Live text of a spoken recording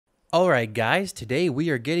All right, guys, today we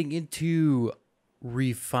are getting into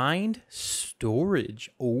refined storage.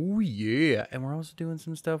 Oh, yeah. And we're also doing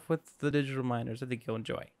some stuff with the digital miners. I think you'll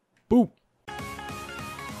enjoy. Boom.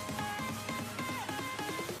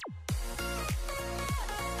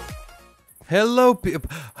 Hello, people.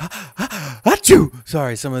 Achoo!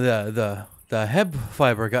 Sorry, some of the hemp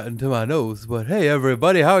fiber got into my nose. But hey,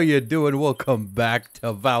 everybody, how you doing? Welcome back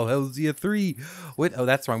to Valhelsia 3 with, oh,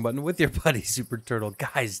 that's the wrong button, with your buddy Superturtle.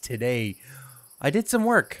 Guys, today I did some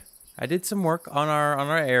work. I did some work on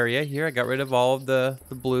our area here. I got rid of all of the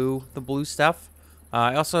blue stuff.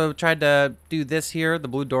 I also tried to do this here. The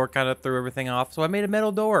blue door kind of threw everything off, so I made a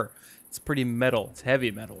metal door. It's pretty metal. It's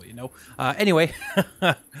heavy metal, you know. Anyway,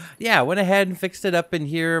 yeah, went ahead and fixed it up in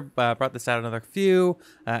here. Brought this out another few.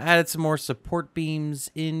 Added some more support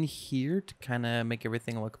beams in here to kind of make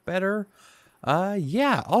everything look better.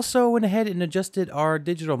 Yeah, also went ahead and adjusted our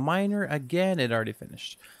digital miner. Again, it already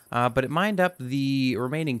finished. But it mined up the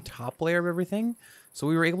remaining top layer of everything. So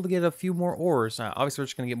we were able to get a few more ores. Obviously, we're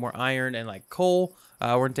just going to get more iron and like coal. We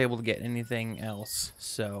weren't able to get anything else.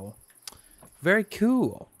 So, very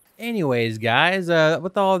cool. Anyways, guys,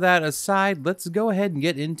 with all of that aside, let's go ahead and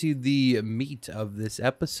get into the meat of this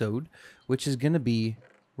episode, which is going to be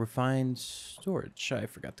refined storage. I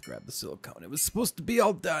forgot to grab the silicone. It was supposed to be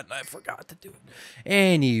all done. I forgot to do it.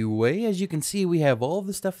 Anyway, as you can see, we have all of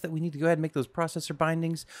the stuff that we need to go ahead and make those processor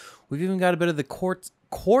bindings. We've even got a bit of the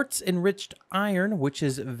quartz enriched iron, which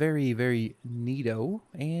is very, very neato.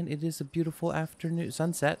 And it is a beautiful afternoon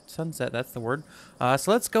sunset. That's the word. So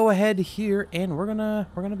let's go ahead here, and we're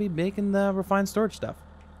gonna be making the refined storage stuff.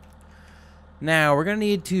 Now, we're going to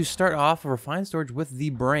need to start off refined storage with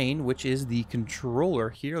the brain, which is the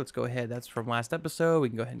controller here. Let's go ahead. That's from last episode. We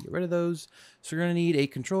can go ahead and get rid of those. So we're going to need a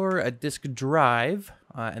controller, a disk drive,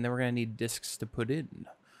 and then we're going to need disks to put in.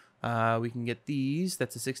 We can get these.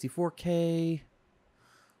 That's a 64K.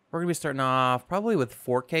 We're going to be starting off probably with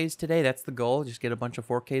 4Ks today. That's the goal. Just get a bunch of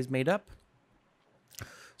 4Ks made up. So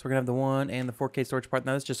we're going to have the 1 and the 4K storage part.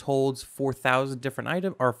 Now, this just holds 4,000 different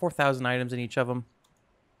items, or 4,000 items in each of them.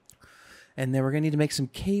 And then we're going to need to make some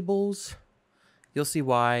cables. You'll see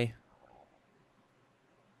why.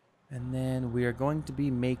 And then we are going to be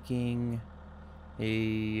making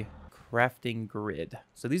a crafting grid.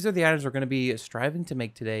 So these are the items we're going to be striving to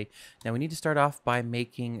make today. Now we need to start off by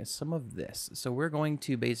making some of this. So we're going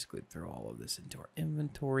to basically throw all of this into our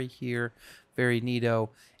inventory here. Very neato.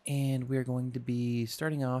 And we're going to be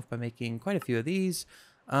starting off by making quite a few of these.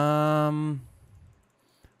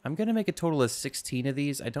 I'm going to make a total of 16 of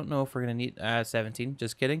these. I don't know if we're going to need 17.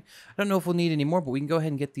 Just kidding. I don't know if we'll need any more, but we can go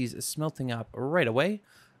ahead and get these smelting up right away.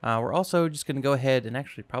 We're also just going to go ahead and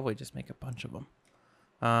actually probably just make a bunch of them.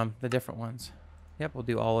 The different ones. Yep, we'll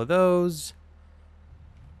do all of those.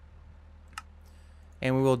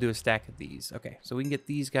 And we will do a stack of these. Okay, so we can get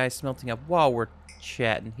these guys smelting up while we're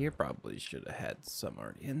chatting here. Probably should have had some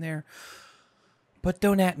already in there. But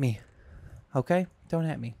don't at me. Okay? Don't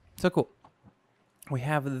at me. So cool. We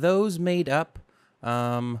have those made up.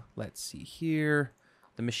 Let's see here.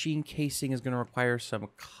 The machine casing is going to require some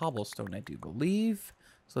cobblestone, I do believe.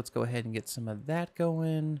 So let's go ahead and get some of that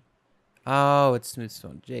going. Oh, it's smooth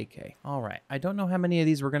stone. JK. All right. I don't know how many of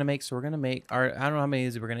these we're going to make, so we're going to make... I don't know how many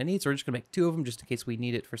of these we're going to need, so we're just going to make 2 of them just in case we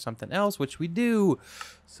need it for something else, which we do.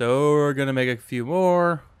 So we're going to make a few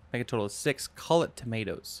more. Make a total of 6. Call it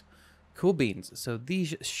tomatoes. Cool beans. So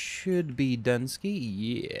these should be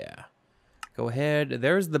Dunsky. Yeah. Go ahead.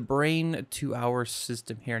 There's the brain to our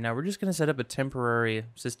system here. Now, we're just going to set up a temporary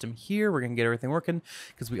system here. We're going to get everything working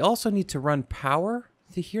because we also need to run power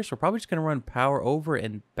to here. So we're probably just going to run power over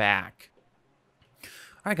and back.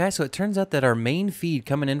 All right, guys. So it turns out that our main feed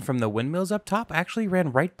coming in from the windmills up top actually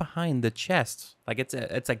ran right behind the chest. Like it's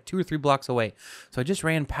like 2 or 3 blocks away. So I just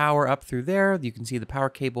ran power up through there. You can see the power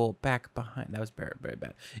cable back behind. That was very, very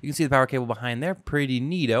bad. You can see the power cable behind there. Pretty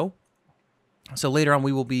neato. So later on,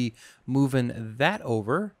 we will be moving that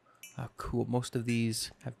over. Cool. Most of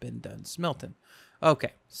these have been done smelting.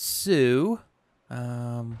 Okay. So,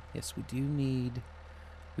 yes, we do need...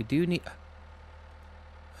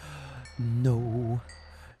 No.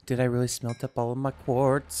 Did I really smelt up all of my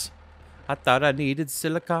quartz? I thought I needed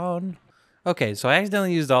silicon. Okay, so I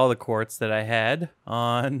accidentally used all the quartz that I had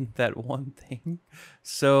on that one thing.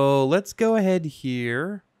 So let's go ahead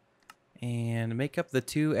here and make up the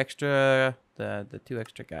 2 extra... The 2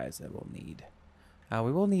 extra guys that we'll need.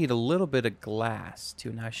 We will need a little bit of glass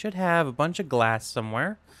too. Now I should have a bunch of glass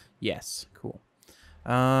somewhere. Yes, cool.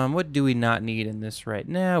 What do we not need in this right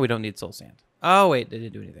now? We don't need soul sand. Oh wait, they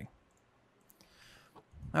didn't do anything.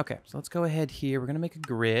 Okay, so let's go ahead here. We're gonna make a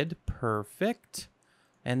grid. Perfect.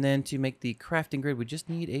 And then to make the crafting grid, we just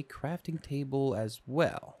need a crafting table as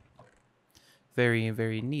well. Very,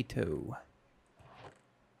 very neato.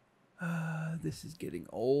 This is getting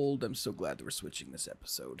old. I'm so glad that we're switching this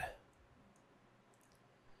episode.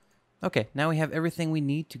 Okay, now we have everything we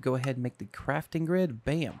need to go ahead and make the crafting grid.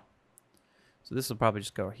 Bam. So this will probably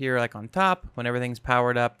just go here like on top. When everything's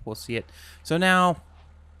powered up, we'll see it. So now,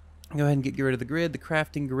 go ahead and get rid of the grid, the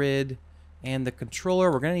crafting grid, and the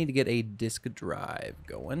controller. We're going to need to get a disk drive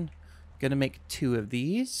going. Going to make 2 of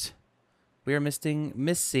these. We are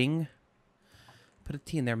missing. Put a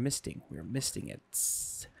T in there, misting. We're misting it.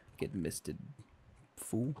 Get misted,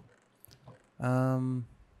 fool.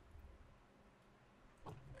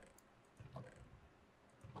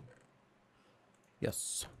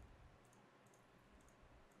 Yes.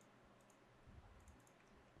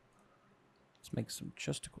 Let's make some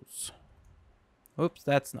chesticles. Oops,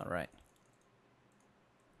 that's not right.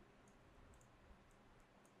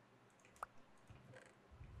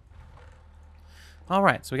 All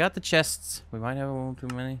right, so we got the chests. We might have a little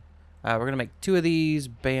too many. We're going to make 2 of these.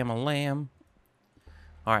 Bam-a-lam.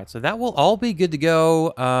 All right, so that will all be good to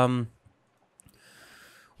go.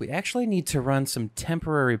 We actually need to run some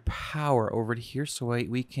temporary power over to here so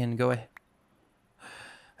we can go ahead.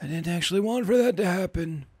 I didn't actually want for that to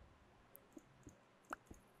happen.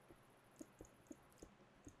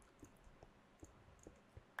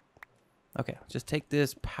 Okay, just take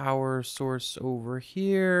this power source over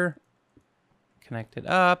here. Connect it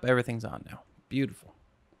up. Everything's on now. Beautiful.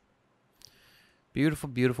 Beautiful,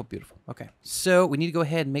 beautiful, beautiful. Okay, so we need to go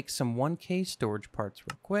ahead and make some 1K storage parts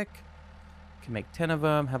real quick. Can make 10 of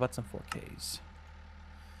them. How about some 4Ks?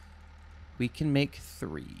 We can make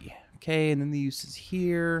 3. Okay, and then the uses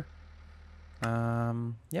here.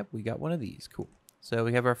 Yep, we got one of these. Cool. So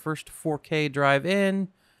we have our first 4K drive in.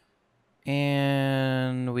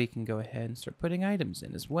 And we can go ahead and start putting items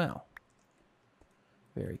in as well.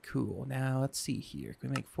 Very cool. Now, let's see here. Can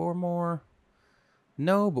we make 4 more?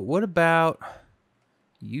 No, but what about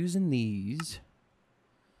using these?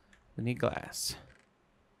 We need glass.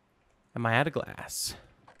 Am I out of glass?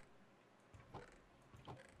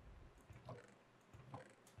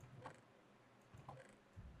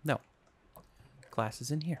 No. Glass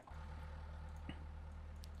is in here.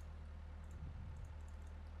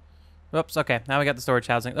 Oops, okay. Now we got the storage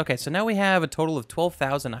housing. Okay, so now we have a total of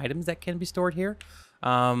 12,000 items that can be stored here.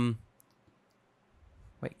 Wait,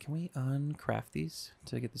 can we uncraft these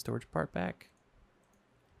to get the storage part back?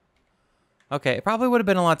 Okay, it probably would have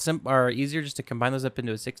been a lot simpler or easier just to combine those up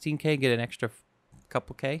into a 16K, get an extra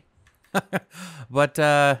couple K. But,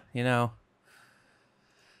 you know,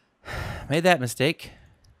 made that mistake.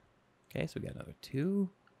 Okay, so we got another 2.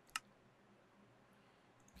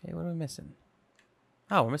 Okay, what are we missing?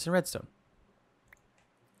 Oh, we're missing redstone.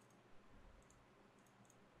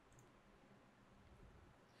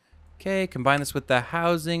 Okay, combine this with the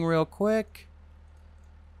housing real quick.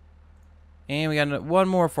 And we got one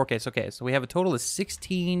more 4K. Okay, so we have a total of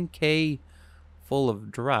 16K full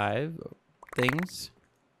of drive things.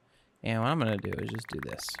 And what I'm going to do is just do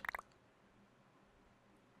this.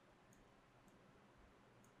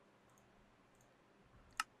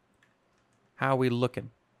 How are we looking?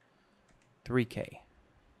 3K.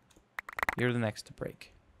 You're the next to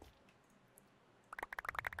break.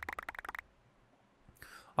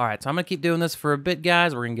 All right, so I'm going to keep doing this for a bit,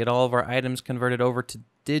 guys. We're going to get all of our items converted over to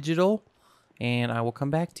digital, and I will come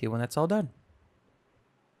back to you when that's all done.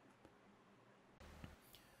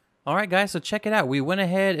 All right, guys, so check it out. We went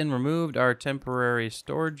ahead and removed our temporary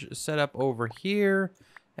storage setup over here.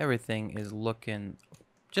 Everything is looking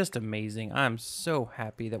just amazing. I'm so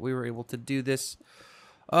happy that we were able to do this.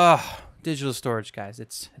 Digital storage, guys.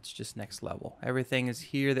 It's just next level. Everything is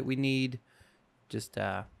here that we need. Just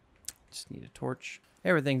need a torch.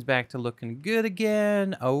 Everything's back to looking good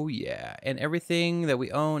again. Oh yeah, and everything that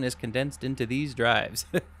we own is condensed into these drives.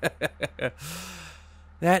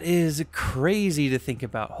 That is crazy to think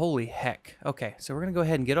about. Holy heck. Okay, so we're gonna go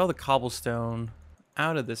ahead and get all the cobblestone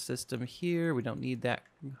out of the system here. We don't need that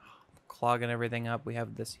clogging everything up. We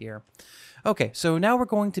have this here. Okay, so now we're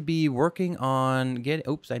going to be working on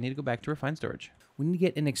oops, I need to go back to refined storage. We need to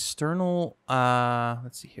get an external,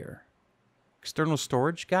 let's see here. External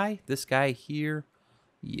storage guy, this guy here.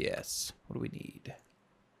 Yes, what do we need?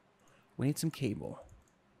 We need some cable.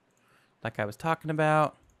 Like I was talking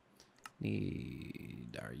about.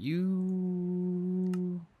 Are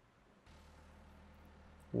you?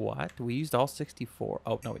 What? We used all 64.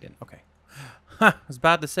 Oh, no, we didn't. Okay. I was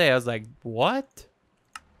about to say, I was like, what?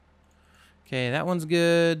 Okay, that one's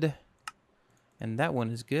good. And that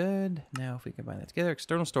one is good. Now, if we combine that together,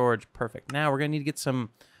 external storage, perfect. Now, we're going to need to get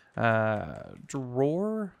some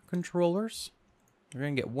drawer controllers. We're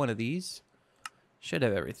going to get one of these. Should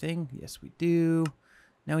have everything. Yes, we do.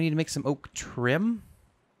 Now we need to make some oak trim.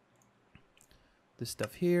 This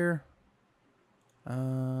stuff here.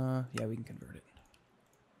 Yeah, we can convert it.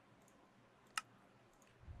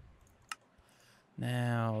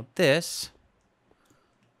 Now this,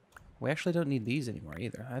 we actually don't need these anymore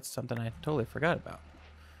either. That's something I totally forgot about.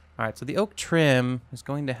 All right, so the oak trim is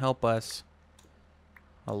going to help us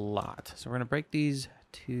a lot. So we're going to break these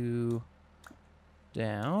two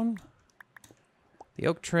down. The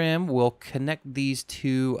oak trim will connect these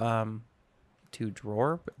two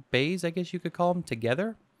drawer bays, I guess you could call them,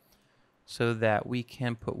 together, so that we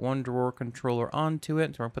can put one drawer controller onto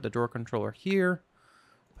it. So we're going to put the drawer controller here,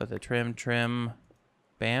 put the trim,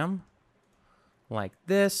 bam, like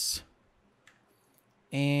this.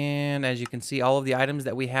 And as you can see, all of the items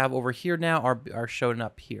that we have over here now are showing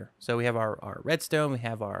up here. So we have our redstone, we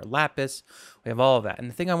have our lapis, we have all of that. And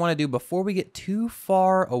the thing I want to do before we get too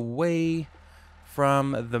far away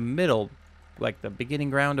from the middle, like the beginning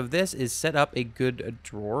ground of this, is set up a good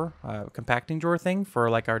drawer, compacting drawer thing for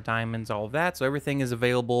like our diamonds, all of that. So everything is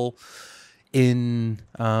available in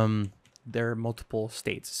their multiple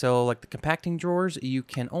states. So like the compacting drawers, you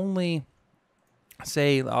can only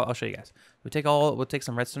say, I'll show you guys. We'll take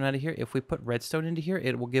some redstone out of here. If we put redstone into here,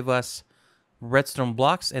 it will give us redstone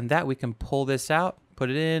blocks, and that we can pull this out, put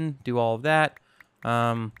it in, do all of that.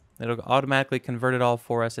 It'll automatically convert it all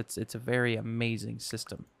for us. It's a very amazing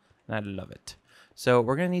system, and I love it. So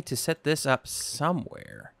we're gonna need to set this up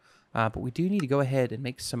somewhere, but we do need to go ahead and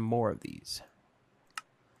make some more of these.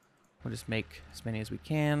 We'll just make as many as we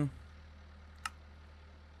can.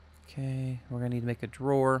 Okay, we're gonna need to make a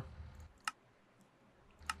drawer.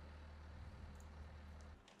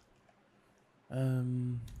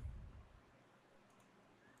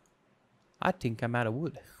 I think I'm out of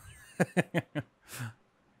wood.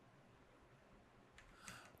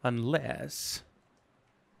 Unless,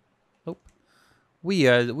 oh, we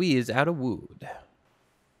is out of wood.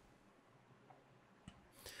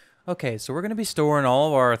 Okay, so we're gonna be storing all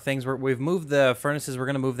of our things. We've moved the furnaces. We're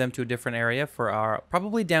gonna move them to a different area for our,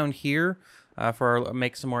 probably down here,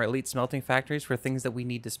 make some more elite smelting factories for things that we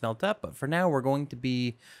need to smelt up. But for now, we're going to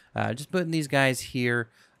be just putting these guys here.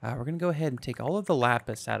 We're going to go ahead and take all of the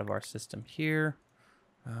lapis out of our system here.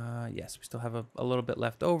 Yes, we still have a little bit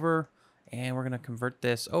left over. And we're going to convert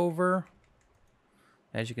this over.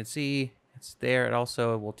 As you can see, it's there. It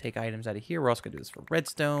also will take items out of here. We're also going to do this for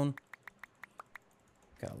redstone.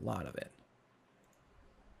 Got a lot of it.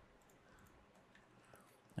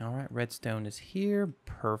 All right, redstone is here.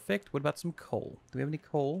 Perfect. What about some coal? Do we have any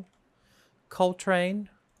coal? Coal train.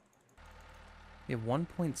 We have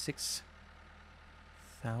 1.6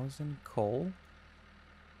 thousand coal.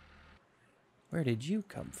 Where did you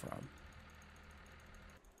come from?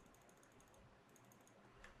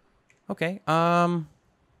 Okay. All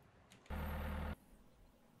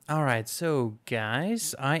right, so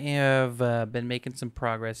guys, I have been making some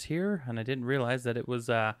progress here, and I didn't realize that it was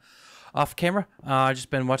off camera. I just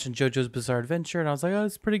been watching JoJo's Bizarre Adventure, and I was like, oh,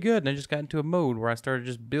 it's pretty good. And I just got into a mode where I started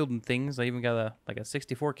just building things. I even got a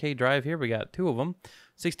 64K drive here. We got 2 of them.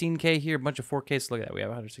 16K here, a bunch of 4K. So look at that, we have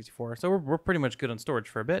 164. So we're pretty much good on storage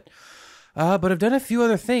for a bit. But I've done a few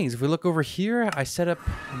other things. If we look over here, I set up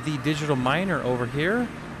the digital miner over here.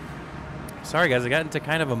 Sorry guys, I got into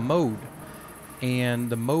kind of a mode. And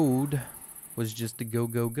the mode was just to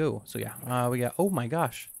go. So yeah, we got, oh my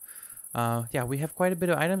gosh. Yeah, we have quite a bit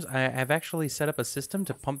of items. I've actually set up a system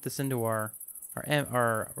to pump this into our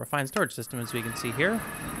refined storage system, as we can see here.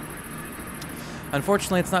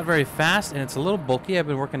 Unfortunately, it's not very fast, and it's a little bulky. I've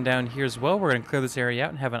been working down here as well. We're going to clear this area out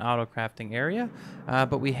and have an auto-crafting area.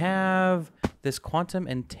 But we have this quantum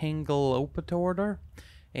entangleopator.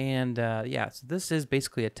 And yeah, so this is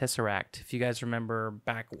basically a tesseract. If you guys remember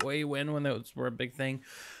back way when those were a big thing.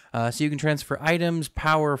 So you can transfer items,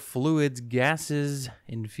 power, fluids, gases,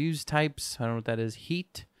 infused types. I don't know what that is.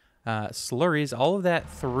 Heat, slurries, all of that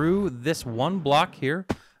through this one block here.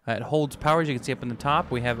 It holds power, as you can see up in the top.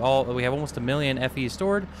 We have almost 1 million FE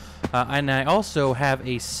stored, and I also have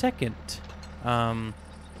a second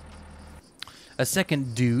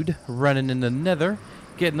dude running in the Nether,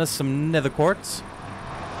 getting us some Nether quartz.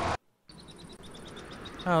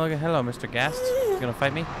 Oh, look at, hello, Mr. Gast. You gonna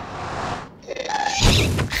fight me?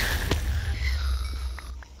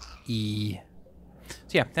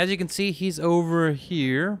 So yeah, as you can see, he's over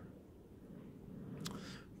here,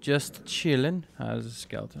 just chilling. There's a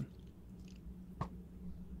skeleton.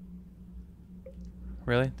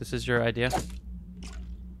 Really? This is your idea?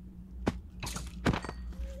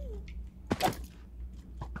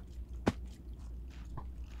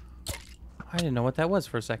 didn't know what that was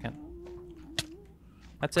for a second.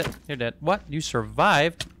 That's it. You're dead. What? You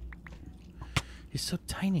survived? He's so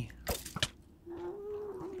tiny.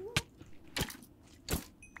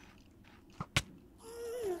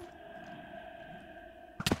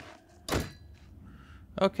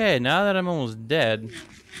 Okay, now that I'm almost dead,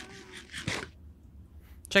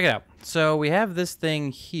 check it out. So we have this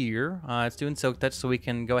thing here. It's doing silk touch, so we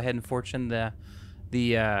can go ahead and fortune the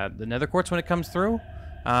nether quartz when it comes through.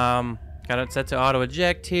 Got it set to auto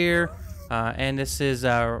eject here, and this is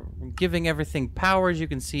giving everything power. As you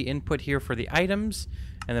can see, input here for the items,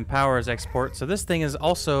 and then power is export. So this thing is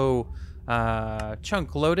also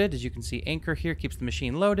chunk loaded. As you can see, anchor here keeps the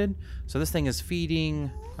machine loaded. So this thing is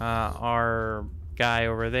feeding our guy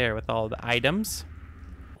over there with all the items.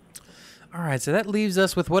 All right, so that leaves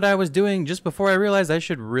us with what I was doing just before I realized I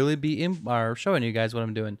should really be showing you guys what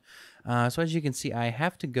I'm doing. So as you can see, I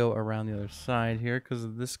have to go around the other side here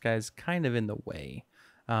because this guy's kind of in the way.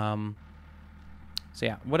 So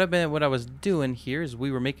yeah, what I was doing here is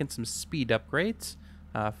we were making some speed upgrades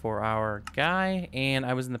for our guy, and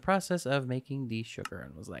I was in the process of making the sugar,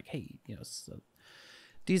 and was like, hey, you know, so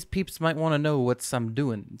these peeps might want to know what I'm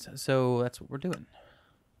doing, so that's what we're doing.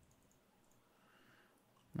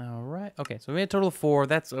 All right. Okay, so we made a total of 4.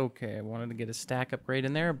 That's okay. I wanted to get a stack upgrade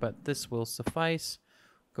in there, but this will suffice.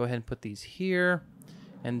 Go ahead and put these here.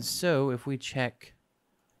 And so if we check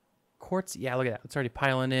quartz, yeah, look at that. It's already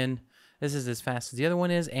piling in. This is as fast as the other one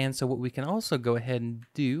is. And so what we can also go ahead and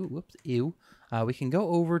do, whoops, ew, we can go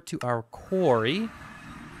over to our quarry. All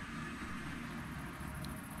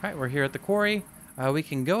right, we're here at the quarry. We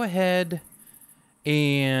can go ahead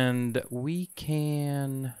and we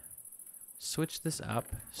can switch this up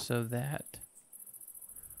so that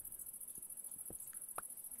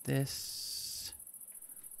this,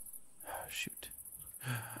 oh, shoot,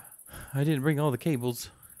 I didn't bring all the cables.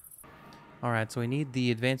 All right, so we need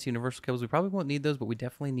the advanced universal cables. We probably won't need those, but we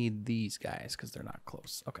definitely need these guys because they're not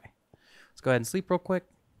close. Okay, let's go ahead and sleep real quick.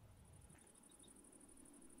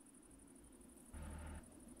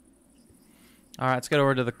 All right, let's get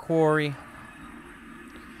over to the quarry.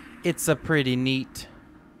 It's a pretty neat,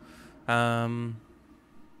 yeah,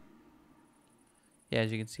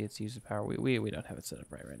 as you can see, it's using power. We don't have it set up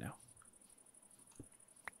right now.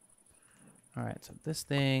 All right, so this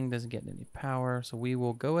thing doesn't get any power, so we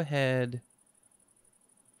will go ahead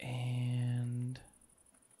and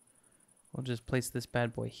we'll just place this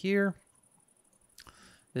bad boy here.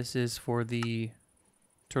 This is for the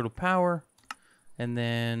turtle power, and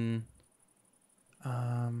then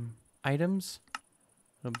items,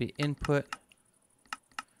 it'll be input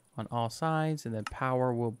on all sides, and then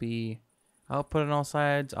power will be output on all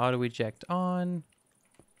sides, auto eject on.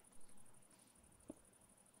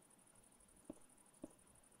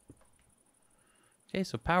 Okay,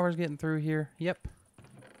 so power's getting through here. Yep.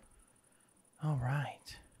 All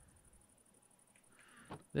right.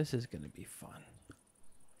 This is going to be fun.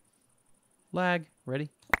 Lag. Ready?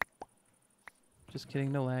 Just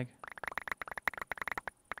kidding, no lag.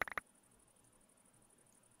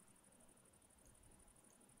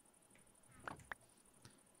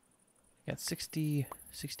 Got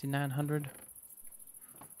 6,900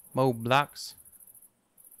 mo blocks.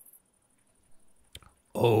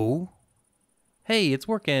 Oh. Hey, it's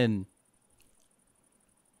working.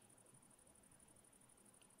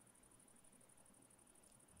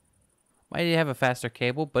 Might have a faster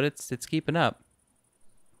cable, but it's keeping up.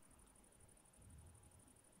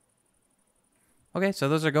 Okay, so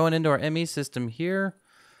those are going into our ME system here.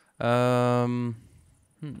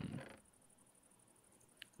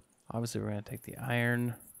 Obviously, we're going to take the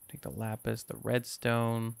iron, take the lapis, the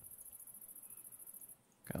redstone.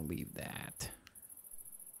 Gonna leave that.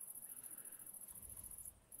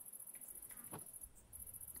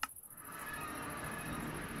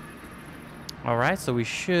 All right, so we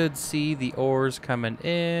should see the ores coming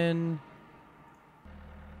in.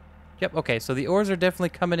 Yep, okay, so the ores are definitely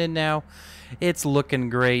coming in now. It's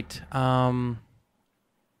looking great. If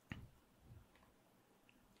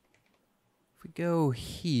we go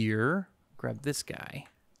here, grab this guy.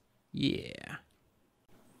 Yeah.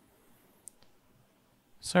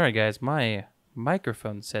 Sorry, guys, my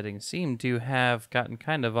microphone settings seem to have gotten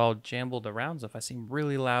kind of all jumbled around. So if I seem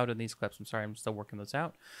really loud in these clips, I'm sorry, I'm still working those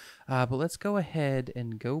out. But let's go ahead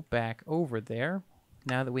and go back over there.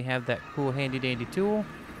 Now that we have that cool handy dandy tool.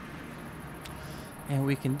 And what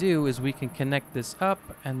we can do is we can connect this up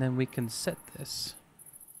and then we can set this.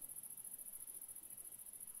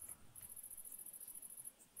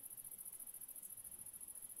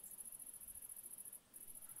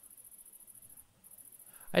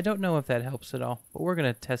 I don't know if that helps at all, but we're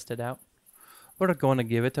going to test it out. We're going to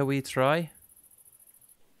give it a wee try.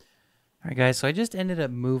 All right, guys, so I just ended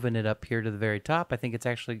up moving it up here to the very top. I think it's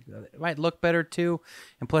actually, it might look better too.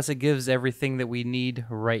 And plus it gives everything that we need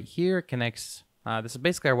right here. It connects, this is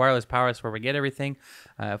basically our wireless power. That's where we get everything.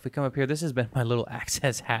 If we come up here, this has been my little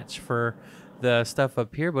access hatch for the stuff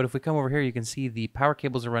up here. But if we come over here, you can see the power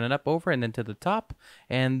cables are running up over and then to the top.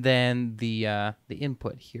 And then the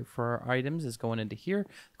input here for our items is going into here.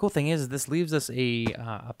 The cool thing is this leaves us a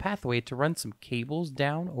pathway to run some cables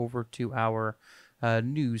down over to our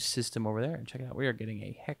news system over there. And check it out, we are getting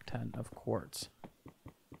a heck ton of quartz.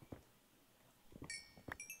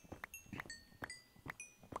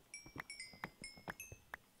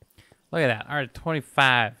 Look at that. All right,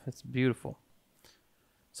 25. That's beautiful.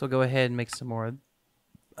 So go ahead and make some more of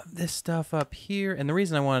this stuff up here. And the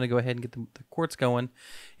reason I wanted to go ahead and get the quartz going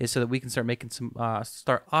is so that we can start making some,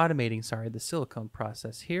 start automating, sorry, the silicone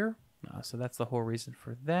process here. So that's the whole reason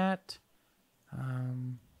for that.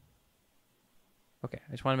 Okay,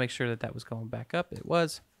 I just want to make sure that that was going back up. It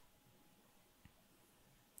was.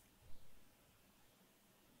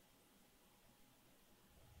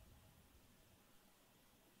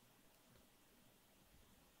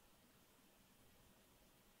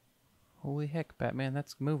 Holy heck, Batman,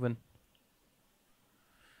 that's moving.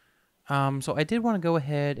 So I did want to go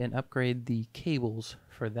ahead and upgrade the cables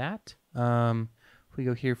for that. If we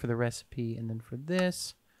go here for the recipe and then for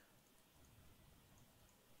this.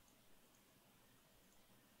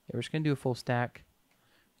 Yeah, we're just going to do a full stack.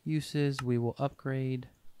 Uses, we will upgrade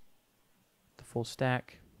the full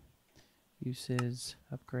stack. Uses,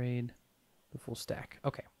 upgrade the full stack.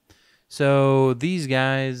 Okay. So these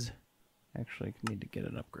guys actually need to get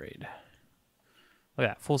an upgrade. Look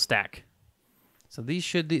at that, full stack. So these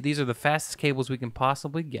these are the fastest cables we can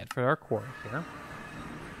possibly get for our core here.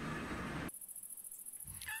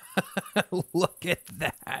 Look at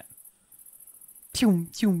that. Pew,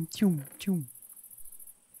 pew, pew, pew.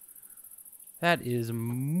 That is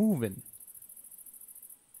moving.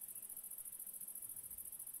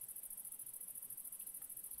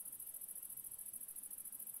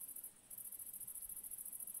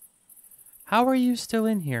 How are you still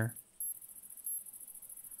in here?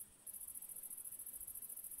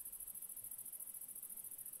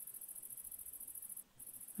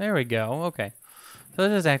 There we go. Okay. So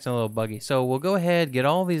this is acting a little buggy. So we'll go ahead, get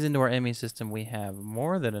all these into our ME system. We have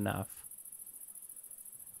more than enough.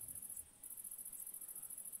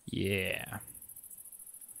 Yeah.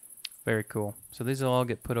 Very cool. So these will all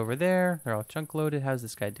get put over there. They're all chunk loaded. How's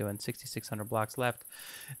this guy doing? 6,600 blocks left.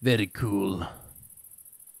 Very cool.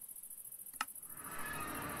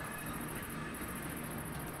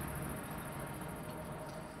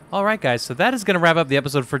 All right, guys, so that is going to wrap up the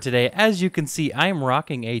episode for today. As you can see, I am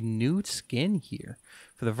rocking a new skin here.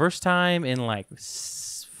 For the first time in like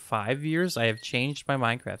 5 years, I have changed my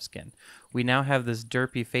Minecraft skin. We now have this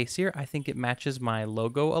derpy face here. I think it matches my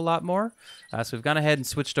logo a lot more. So we've gone ahead and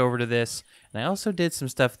switched over to this. And I also did some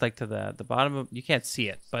stuff like to the bottom of, you can't see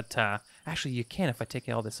it, but actually you can if I take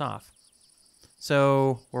all this off.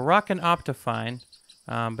 So we're rocking Optifine.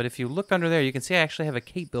 But if you look under there, you can see I actually have a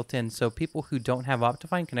cape built in, so people who don't have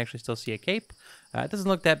Optifine can actually still see a cape. It doesn't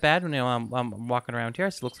look that bad when I'm walking around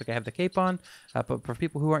here, so it looks like I have the cape on. But for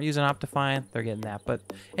people who aren't using Optifine, they're getting that. But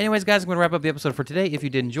anyways, guys, I'm going to wrap up the episode for today. If you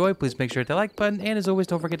did enjoy, please make sure to hit the like button, and as always,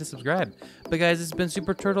 don't forget to subscribe. But guys, this has been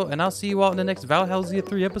Superturtle, and I'll see you all in the next Valhelsia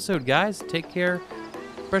 3 episode, guys. Take care,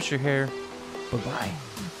 brush your hair,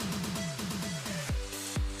 bye-bye.